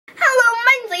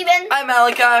Megan. I'm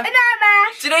Malika. And I'm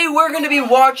Ash. Today we're going to be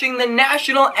watching the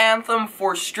national anthem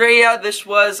for STRAYA. This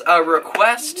was a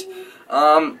request.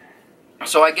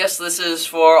 So I guess this is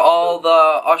for all the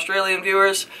Australian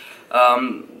viewers.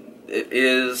 It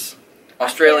is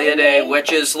Australia Day,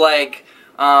 which is like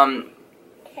an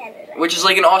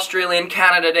Australian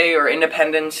Canada Day or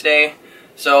Independence Day.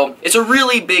 So it's a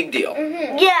really big deal.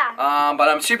 Yeah. But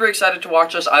I'm super excited to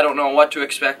watch this. I don't know what to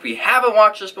expect. We haven't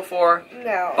watched this before.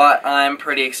 No. But I'm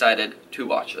pretty excited to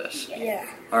watch this. Yeah.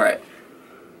 All right.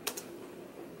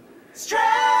 STRAYA,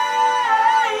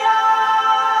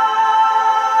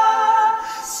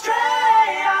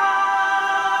 STRAYA.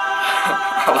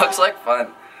 It looks like fun.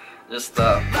 Just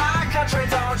My country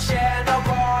don't share no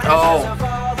borders. Oh. Of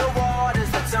all the waters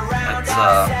that surround That's,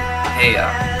 our hey,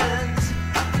 sands.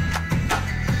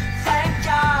 Thank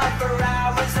God for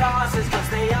our resources, 'cause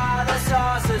they are the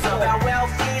sources of our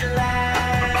wealthy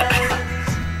land.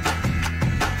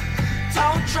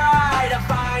 Don't try to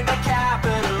find the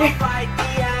capital or fight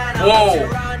the animals.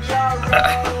 You're on your own.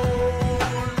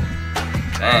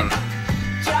 dang.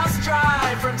 Just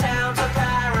drive from town to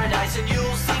paradise and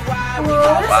you'll see why we Whoa.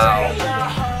 call Wow. Australia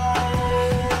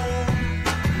home.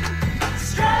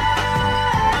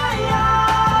 Australia.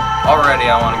 Already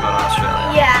I want to go to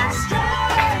Australia. Yeah.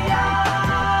 Australia.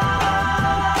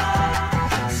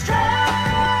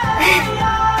 Australia.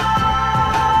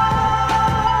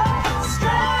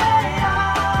 Australia.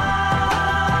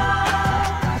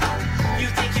 You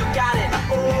think you got it?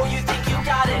 Oh, you think you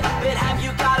got it? But have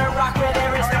you got a rock where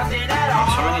there is nothing at all?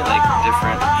 So many like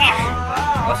different.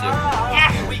 Bless you.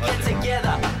 We get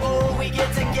together, oh, we get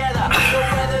together. The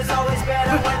weather's always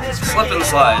better when there's Slip and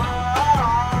slide.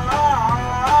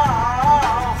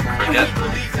 Forget.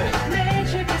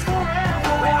 Magic is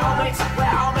forever. We're all mates, we're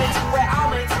all mates, we're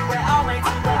all mates, we're all mates,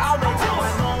 we're all mates.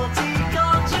 We're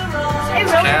multicultural. I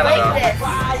really Canada. like this.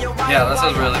 Yeah, this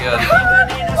is really good.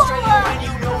 Living in Australia when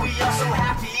you know we are so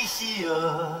happy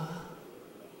here.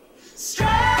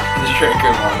 The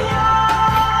drinker one.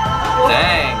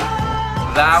 Dang.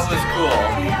 That was cool.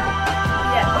 Yeah.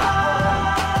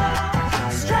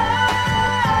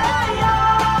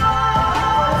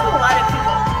 There's a lot of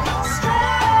people.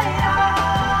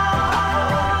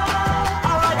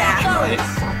 Right.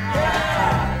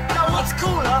 Now what's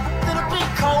cooler than a big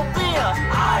cold beer?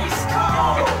 Ice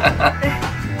cold.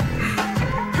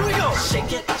 Here we go.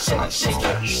 Shake it, shake it, shake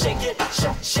it, shake it,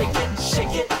 shake it,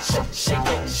 shake it, shake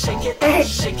it, shake it,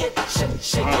 shake it,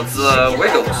 shake it. Oh, it's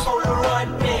Wiggles. Polaroid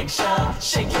picture.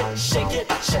 Shake it, shake it,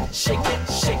 shake it, shake it,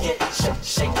 shake it,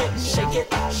 shake it,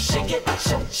 shake it,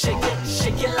 shake it,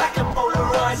 shake it like a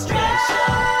Polaroid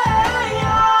picture.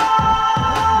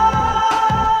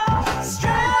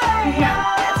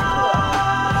 That's cool.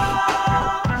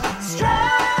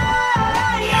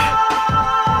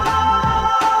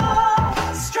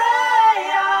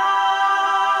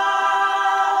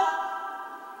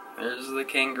 There's the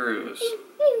kangaroos.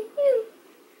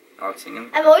 Out singing.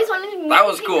 I've always wanted to meet That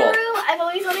was a cool. kangaroo. I've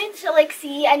always wanted to like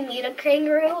see and meet a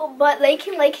kangaroo, but they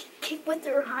can like kick with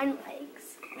their hind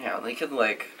legs, Yeah, they could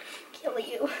like. kill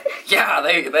you. Yeah,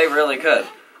 they really could.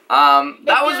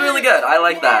 That was really good. I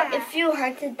like that. If you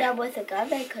hunted them with a gun,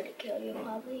 they couldn't kill you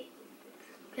probably,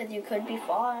 because you could be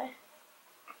far.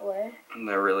 Or And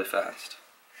they're really fast.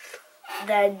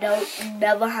 then don't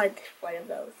never hunt one of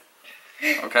those.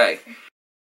 Okay.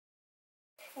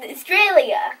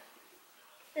 Australia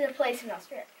is a place in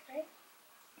Australia, right?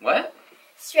 What?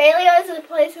 Australia is a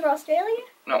place in Australia?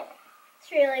 No.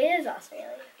 Australia is Australia.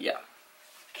 Yeah.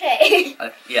 Okay.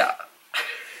 Yeah.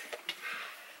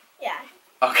 Yeah.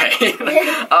 Okay.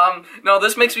 No,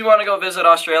 this makes me want to go visit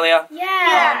Australia.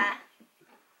 Yeah.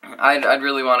 I'd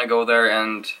really want to go there,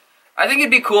 and I think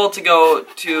it'd be cool to go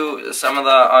to some of the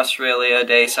Australia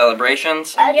Day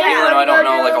celebrations. Yeah. Even though I don't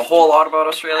know like a whole lot about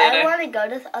Australia I Day. want to go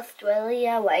to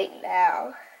Australia right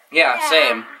now. Yeah,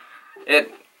 same. I've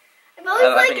always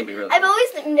I think it'd be really I've cool. always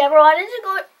never wanted to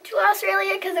go to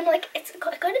Australia because I'm like, it's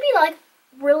going to be like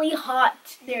really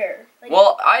hot there. Like,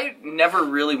 Well, I never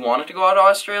really wanted to go out to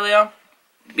Australia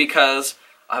because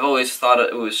I've always thought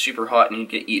it was super hot and you'd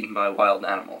get eaten by wild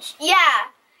animals. yeah,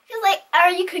 because like,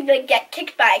 or you could like get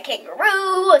kicked by a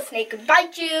kangaroo, a snake could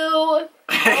bite you.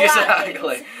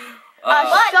 Exactly. But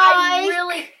I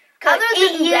really, other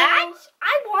eat Uh-huh. than that,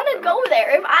 I want to go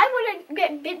there. If I wouldn't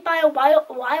get bit by a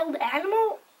wild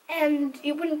animal, and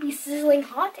it wouldn't be sizzling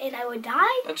hot and I would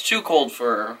die. It's too cold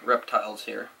for reptiles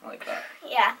here like that.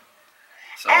 Yeah.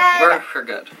 So we're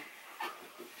good.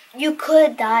 You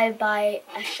could die by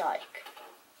a shark.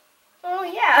 Oh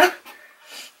yeah.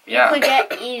 Yeah. You could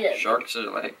get eaten. Sharks are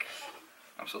like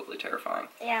absolutely terrifying.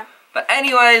 Yeah. But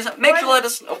anyways, make sure to let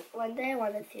us know. One day I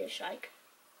want to see a shark.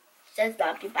 Says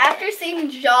that people. After seeing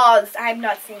Jaws, I'm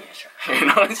not seeing a shark. You're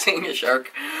not seeing a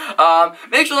shark.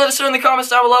 Make sure to let us know in the comments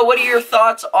down below. What are your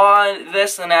thoughts on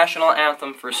this, the national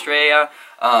anthem for STRAYA?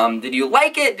 Did you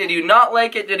like it? Did you not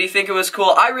like it? Did you think it was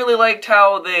cool? I really liked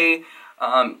how they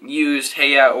used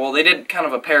Hey Ya. Well, they did kind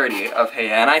of a parody of Hey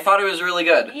Ya, and I thought it was really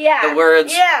good. Yeah. The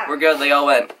words were good. They all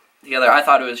went together. I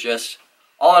thought it was just,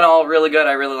 all in all, really good.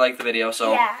 I really liked the video.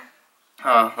 So. Yeah.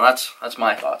 That's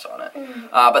my thoughts on it.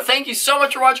 But thank you so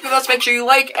much for watching with us. Make sure you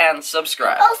like and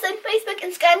subscribe. Also, Facebook,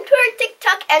 Instagram, Twitter,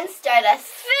 TikTok, and Stardust.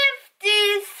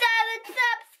 57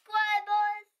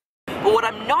 subscribers. But what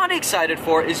I'm not excited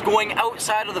for is going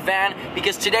outside of the van,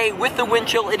 because today, with the wind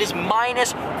chill, it is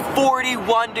minus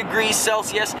 41 degrees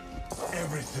Celsius.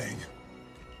 Everything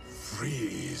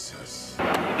freezes.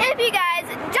 If you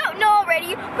guys don't know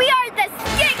already, we are the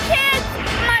Skit Kids.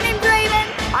 My name's Raven.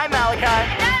 I'm Malachi.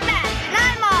 And